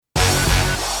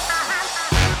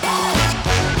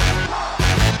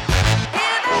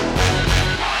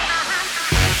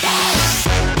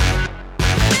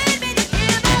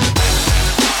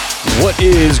What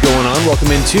is going on? Welcome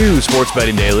into Sports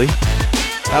Betting Daily.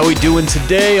 How we doing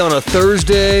today on a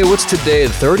Thursday? What's today,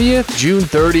 the 30th? June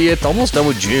 30th, almost done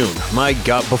with June. My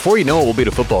God, before you know it, we'll be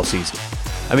to football season.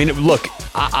 I mean, look,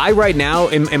 I right now,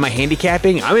 in my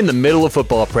handicapping, I'm in the middle of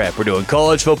football prep. We're doing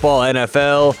college football,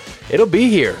 NFL. It'll be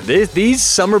here. These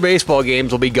summer baseball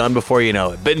games will be gone before you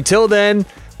know it. But until then,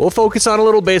 we'll focus on a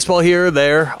little baseball here or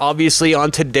there. Obviously, on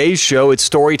today's show, it's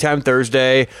Storytime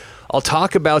Thursday. I'll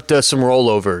talk about some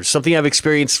rollovers, something I've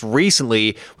experienced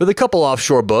recently with a couple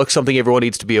offshore books, something everyone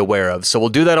needs to be aware of. So we'll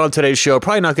do that on today's show.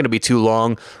 Probably not going to be too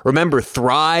long. Remember,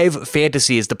 Thrive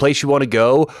Fantasy is the place you want to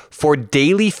go for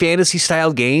daily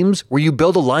fantasy-style games where you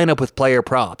build a lineup with player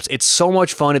props. It's so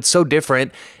much fun. It's so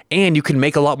different, and you can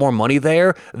make a lot more money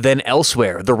there than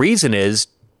elsewhere. The reason is,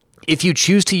 if you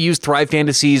choose to use Thrive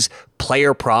Fantasy's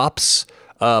player props,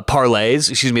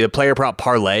 the player prop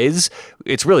parlays,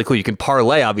 it's really cool. You can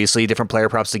parlay, obviously, different player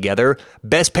props together.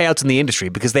 Best payouts in the industry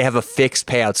because they have a fixed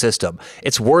payout system.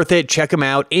 It's worth it. Check them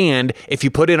out. And if you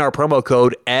put in our promo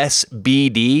code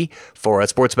SBD for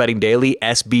Sports Betting Daily,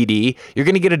 SBD, you're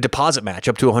going to get a deposit match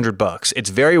up to $100.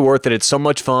 It's very worth it. It's so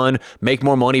much fun. Make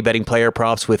more money betting player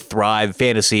props with Thrive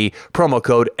Fantasy. Promo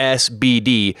code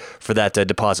SBD for that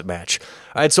deposit match.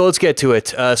 All right, so let's get to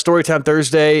it. Storytime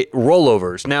Thursday,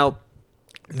 rollovers. Now,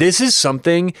 this is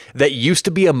something that used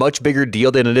to be a much bigger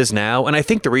deal than it is now, and I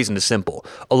think the reason is simple.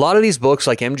 A lot of these books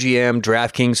like MGM,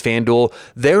 DraftKings, FanDuel,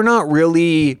 they're not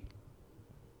really,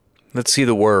 let's see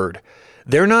the word,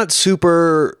 they're not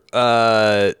super,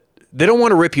 they don't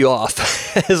want to rip you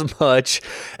off as much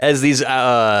as these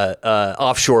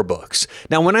offshore books.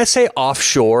 Now, when I say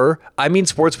offshore, I mean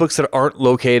sports books that aren't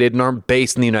located and aren't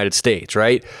based in the United States,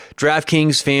 right?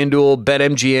 DraftKings, FanDuel,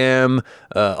 BetMGM,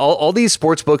 all these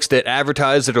sports books that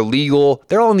advertise that are legal,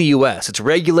 they're all in the U.S. It's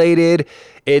regulated.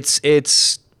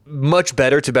 It's much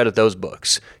better to bet at those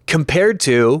books compared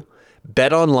to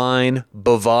BetOnline,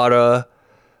 Bovada,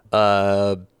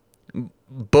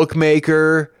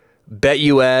 Bookmaker,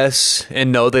 BetUS,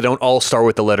 and no, they don't all start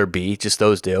with the letter B, just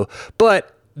those do.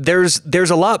 But there's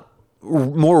a lot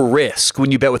more risk when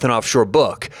you bet with an offshore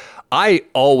book. I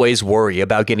always worry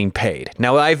about getting paid.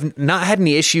 Now, I've not had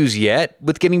any issues yet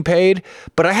with getting paid,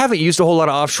 but I haven't used a whole lot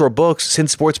of offshore books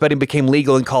since sports betting became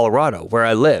legal in Colorado, where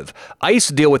I live. I used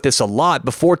to deal with this a lot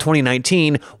before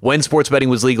 2019 when sports betting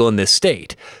was legal in this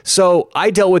state. So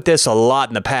I dealt with this a lot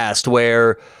in the past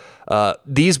where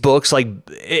these books,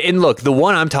 and look, the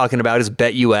one I'm talking about is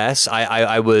BetUS.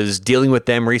 I was dealing with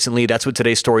them recently. That's what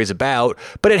today's story is about.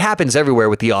 But it happens everywhere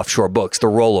with the offshore books, the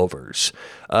rollovers.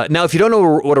 Now, if you don't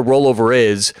know what a rollover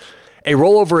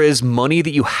is money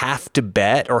that you have to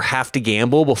bet or have to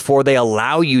gamble before they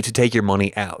allow you to take your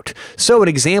money out. So an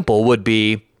example would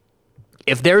be,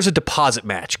 if there's a deposit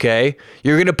match, okay,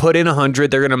 you're going to put in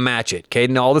 100, they're going to match it, okay,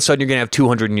 and all of a sudden you're going to have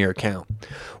 200 in your account.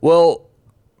 Well,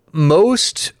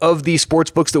 most of the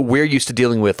sports books that we're used to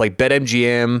dealing with, like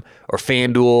BetMGM or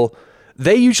FanDuel,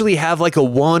 they usually have like a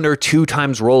 1 or 2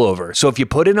 times rollover. So if you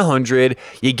put in 100,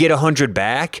 you get 100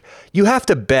 back. You have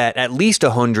to bet at least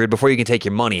 100 before you can take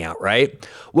your money out, right?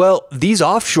 Well, these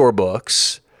offshore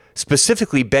books,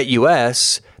 specifically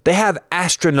BetUS, they have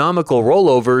astronomical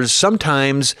rollovers,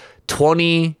 sometimes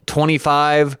 20,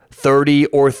 25, 30,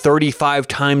 or 35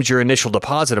 times your initial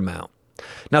deposit amount.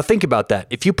 Now think about that.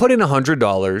 If you put in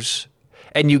 $100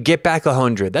 and you get back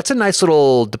 100, that's a nice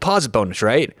little deposit bonus,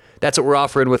 right? That's what we're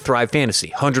offering with Thrive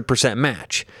Fantasy, 100%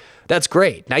 match. That's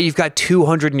great. Now you've got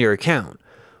 200 in your account.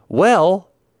 Well,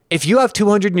 if you have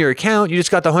 200 in your account, you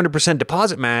just got the 100%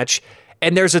 deposit match,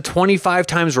 and there's a 25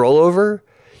 times rollover,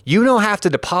 you don't have to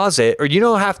deposit or you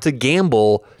don't have to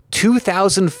gamble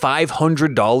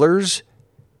 $2,500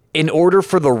 in order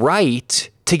for the right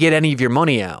to get any of your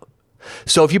money out.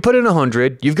 So if you put in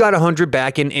 100, you've got 100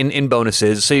 back in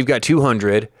bonuses, so you've got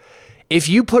 200. If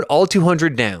you put all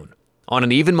 200 down on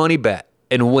an even money bet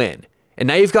and win, and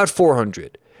now you've got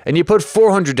 400, and you put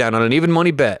 400 down on an even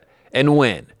money bet and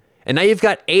win, and now you've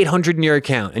got 800 in your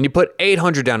account, and you put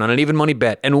 800 down on an even money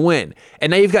bet and win,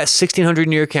 and now you've got 1,600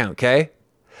 in your account, okay?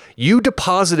 You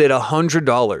deposited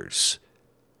 $100.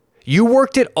 You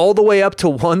worked it all the way up to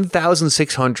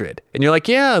 1,600, and you're like,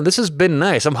 yeah, this has been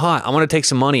nice. I'm hot. I want to take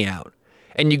some money out.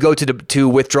 And you go to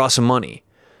withdraw some money.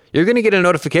 You're going to get a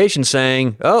notification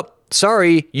saying, oh,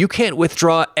 sorry, you can't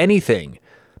withdraw anything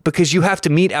because you have to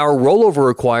meet our rollover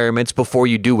requirements before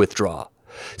you do withdraw.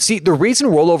 See, the reason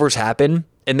rollovers happen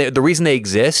and the reason they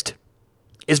exist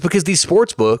is because these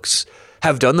sports books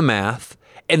have done the math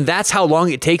And that's how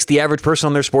long it takes the average person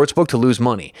on their sports book to lose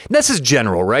money. And this is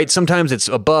general, right? Sometimes it's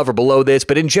above or below this,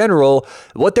 but in general,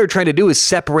 what they're trying to do is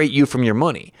separate you from your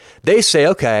money. They say,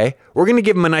 okay, we're going to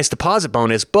give them a nice deposit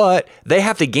bonus, but they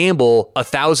have to gamble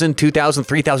 $1,000, $2,000,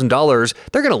 $3,000.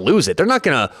 They're going to lose it. They're not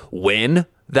going to win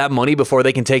that money before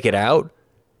they can take it out.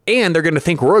 And they're going to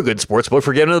think we're a good sports book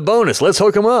for getting the bonus. Let's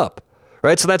hook them up.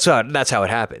 Right? So that's how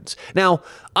it happens. Now,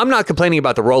 I'm not complaining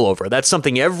about the rollover. That's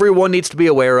something everyone needs to be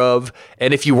aware of.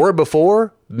 And if you were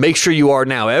before, make sure you are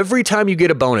now. Every time you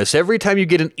get a bonus, every time you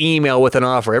get an email with an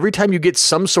offer, every time you get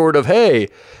some sort of, hey,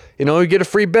 you get a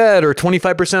free bet or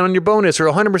 25% on your bonus or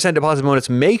 100% deposit bonus,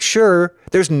 make sure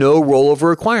there's no rollover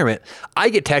requirement. I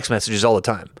get text messages all the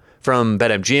time from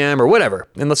BetMGM or whatever.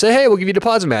 And they'll say, hey, we'll give you a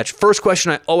deposit match. First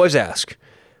question I always ask,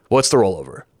 what's the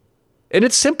rollover? And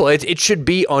it's simple. It should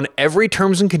be on every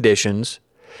terms and conditions.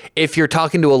 If you're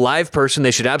talking to a live person,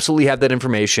 they should absolutely have that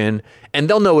information, and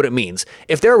they'll know what it means.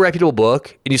 If they're a reputable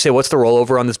book and you say, what's the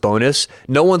rollover on this bonus?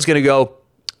 No one's going to go,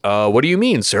 what do you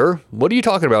mean, sir? What are you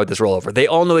talking about with this rollover? They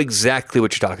all know exactly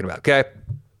what you're talking about, okay?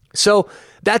 So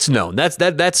that's known.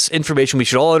 That's information we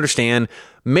should all understand.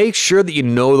 Make sure that you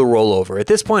know the rollover. At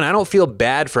this point, I don't feel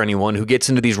bad for anyone who gets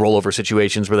into these rollover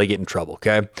situations where they get in trouble,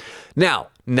 okay? Now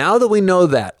that we know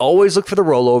that, always look for the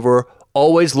rollover.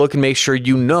 Always look and make sure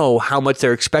you know how much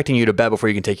they're expecting you to bet before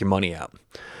you can take your money out.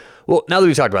 Well, now that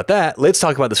we've talked about that, let's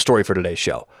talk about the story for today's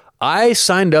show. I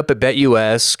signed up at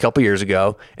BetUS a couple years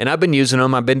ago, and I've been using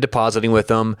them. I've been depositing with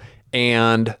them,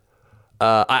 and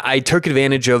I took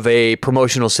advantage of a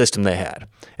promotional system they had.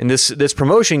 And this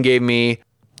promotion gave me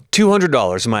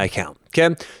 $200 in my account.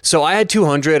 Okay. So I had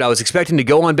 $200. I was expecting to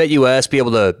go on BetUS, be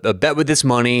able to bet with this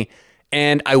money.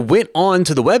 And I went on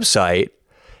to the website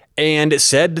and it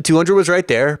said the $200 was right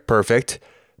there. Perfect.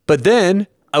 But then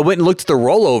I went and looked at the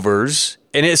rollovers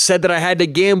and it said that I had to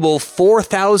gamble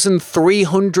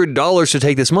 $4,300 to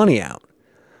take this money out.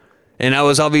 And I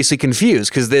was obviously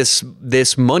confused because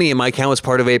this money in my account was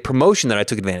part of a promotion that I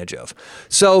took advantage of.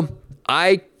 So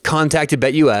I contacted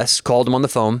BetUS, called them on the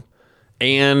phone,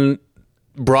 and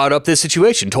brought up this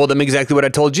situation, told them exactly what I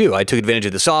told you. I took advantage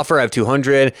of this offer. I have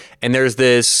 $200, and there's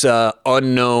this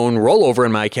unknown rollover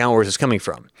in my account. Where's this coming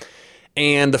from?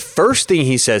 And the first thing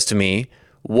he says to me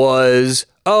was,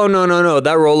 oh, no,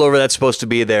 that rollover, that's supposed to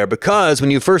be there because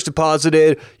when you first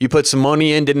deposited, you put some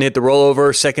money in, didn't hit the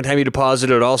rollover. Second time you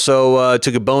deposited, it also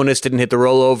took a bonus, didn't hit the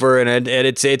rollover, and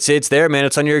it's there, man.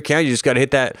 It's on your account. You just got to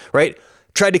hit that, right?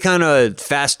 Tried to kind of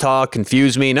fast talk,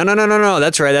 confuse me. No.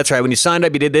 That's right. When you signed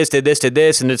up, you did this,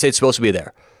 and it's supposed to be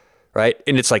there, right?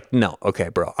 And it's like, no, okay,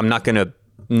 bro, I'm not gonna.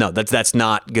 No, that's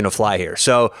not gonna fly here.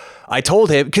 So I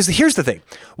told him because here's the thing: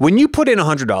 when you put in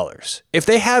 $100, if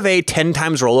they have a 10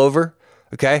 times rollover,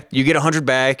 okay, you get 100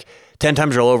 back. 10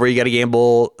 times rollover, you got to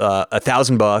gamble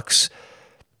 $1,000.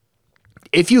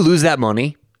 If you lose that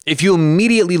money, if you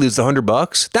immediately lose the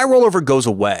 $100, that rollover goes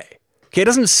away. Okay, it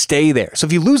doesn't stay there. So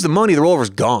if you lose the money, the rollover's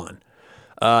gone.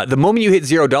 The moment you hit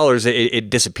 $0, it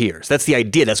disappears. That's the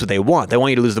idea. That's what they want. They want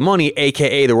you to lose the money,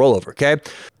 aka the rollover. Okay,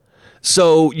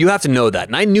 so you have to know that,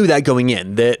 and I knew that going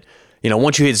in. That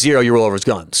once you hit 0, your rollover's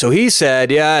gone. So he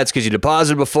said, yeah, it's because you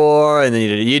deposited before, and then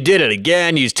you did it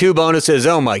again. Used 2 bonuses.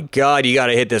 Oh my God, you got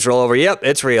to hit this rollover. Yep,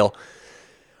 it's real.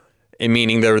 And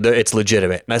meaning it's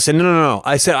legitimate. And I said, no.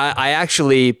 I said I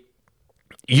actually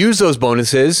used those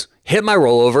bonuses, hit my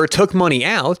rollover, took money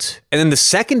out, and then the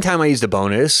second time I used a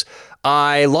bonus,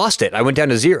 I lost it. I went down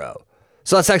to 0.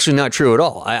 So that's actually not true at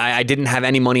all. I didn't have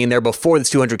any money in there before this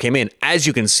 200 came in. As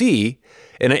you can see,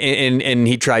 and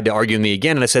he tried to argue with me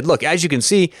again, and I said, look, as you can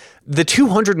see, the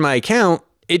 200 in my account,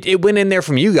 it went in there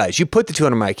from you guys. You put the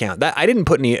 200 in my account. I didn't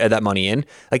put any of that money in.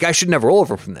 Like, I should never roll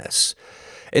over from this.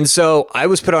 And so I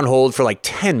was put on hold for like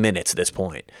 10 minutes at this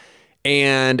point.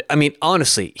 And I mean,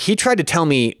 honestly, he tried to tell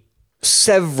me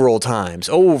several times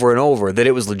over and over that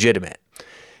it was legitimate.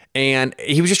 And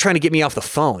he was just trying to get me off the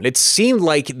phone. It seemed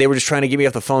like they were just trying to get me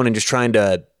off the phone and just trying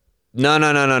to,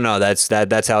 no.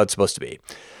 That's how it's supposed to be.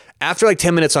 After like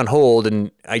 10 minutes on hold,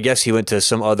 and I guess he went to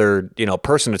some other,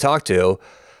 person to talk to.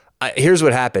 Here's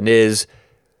what happened is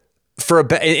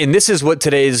and this is what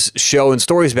today's show and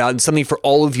story is about, and something for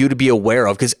all of you to be aware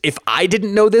of. Because if I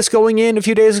didn't know this going in a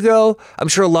few days ago, I'm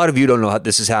sure a lot of you don't know how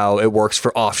this is how it works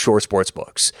for offshore sports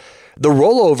books. The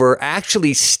rollover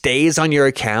actually stays on your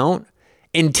account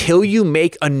until you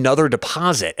make another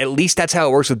deposit. At least that's how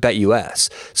it works with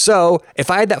BetUS. So if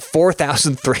I had that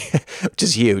which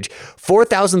is huge,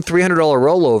 $4,300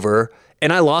 rollover,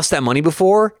 and I lost that money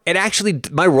before, my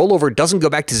rollover doesn't go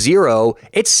back to 0.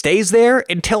 It stays there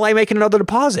until I make another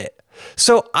deposit.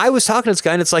 So I was talking to this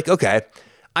guy, and it's like, okay,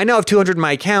 I now have $200 in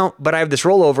my account, but I have this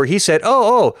rollover. He said,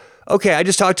 oh, okay, I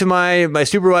just talked to my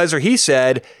supervisor. He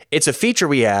said it's a feature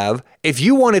we have. If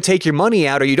you want to take your money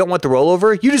out or you don't want the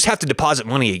rollover, you just have to deposit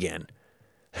money again.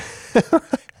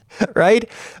 Right?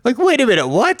 Like, wait a minute,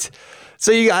 what?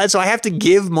 So I have to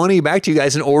give money back to you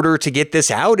guys in order to get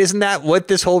this out? Isn't that what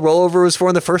this whole rollover was for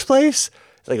in the first place?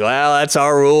 It's like, well, that's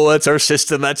our rule. That's our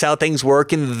system. That's how things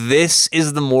work. And this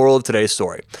is the moral of today's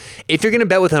story. If you're going to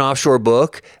bet with an offshore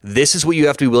book, this is what you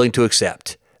have to be willing to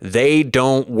accept. They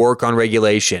don't work on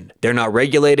regulation. They're not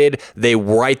regulated. They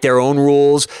write their own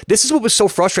rules. This is what was so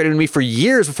frustrating to me for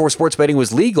years before sports betting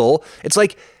was legal. It's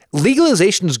like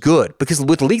legalization is good because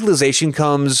with legalization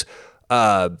comes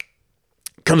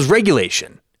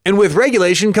regulation. And with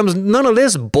regulation comes none of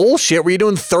this bullshit where you're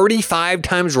doing 35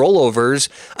 times rollovers.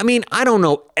 I mean, I don't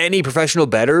know any professional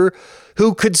bettor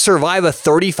who could survive a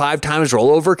 35 times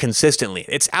rollover consistently.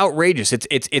 It's outrageous.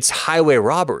 It's highway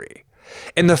robbery.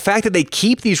 And the fact that they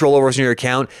keep these rollovers in your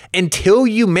account until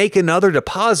you make another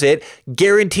deposit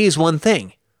guarantees one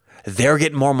thing. They're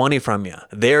getting more money from you.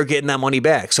 They're getting that money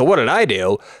back. So what did I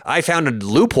do? I found a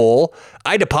loophole.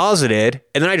 I deposited,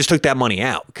 and then I just took that money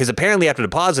out. Because apparently after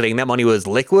depositing, that money was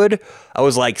liquid. I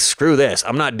was like, screw this.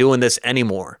 I'm not doing this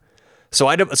anymore. So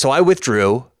I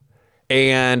withdrew,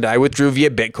 and I withdrew via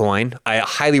Bitcoin. I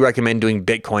highly recommend doing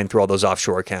Bitcoin through all those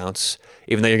offshore accounts,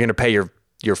 even though you're going to pay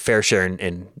your fair share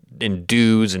in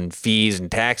dues and fees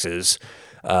and taxes.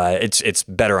 It's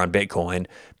better on Bitcoin.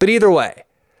 But either way,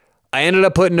 I ended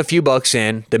up putting a few bucks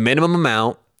in, the minimum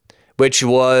amount, which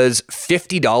was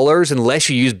 $50 unless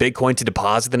you use Bitcoin to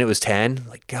deposit, then it was $10.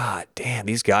 Like, God damn,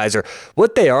 these guys are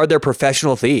what they are. They're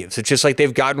professional thieves. It's just like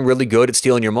they've gotten really good at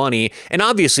stealing your money. And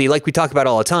obviously, like we talk about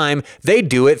all the time, they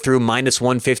do it through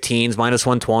 -115s,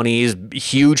 -120s,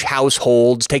 huge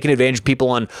households, taking advantage of people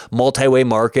on multi-way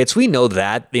markets. We know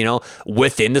that,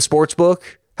 within the sports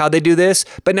book, how they do this,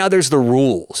 but now there's the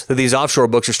rules that these offshore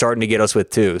books are starting to get us with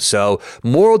too. So,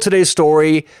 moral of today's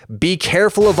story, be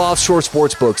careful of offshore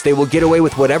sports books. They will get away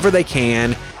with whatever they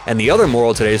can. And the other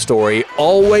moral of today's story,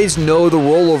 always know the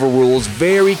rollover rules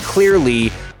very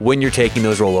clearly when you're taking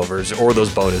those rollovers or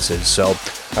those bonuses. So, all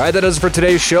right, that does it for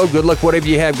today's show. Good luck whatever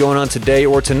you have going on today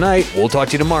or tonight. We'll talk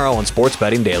to you tomorrow on Sports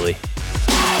Betting Daily.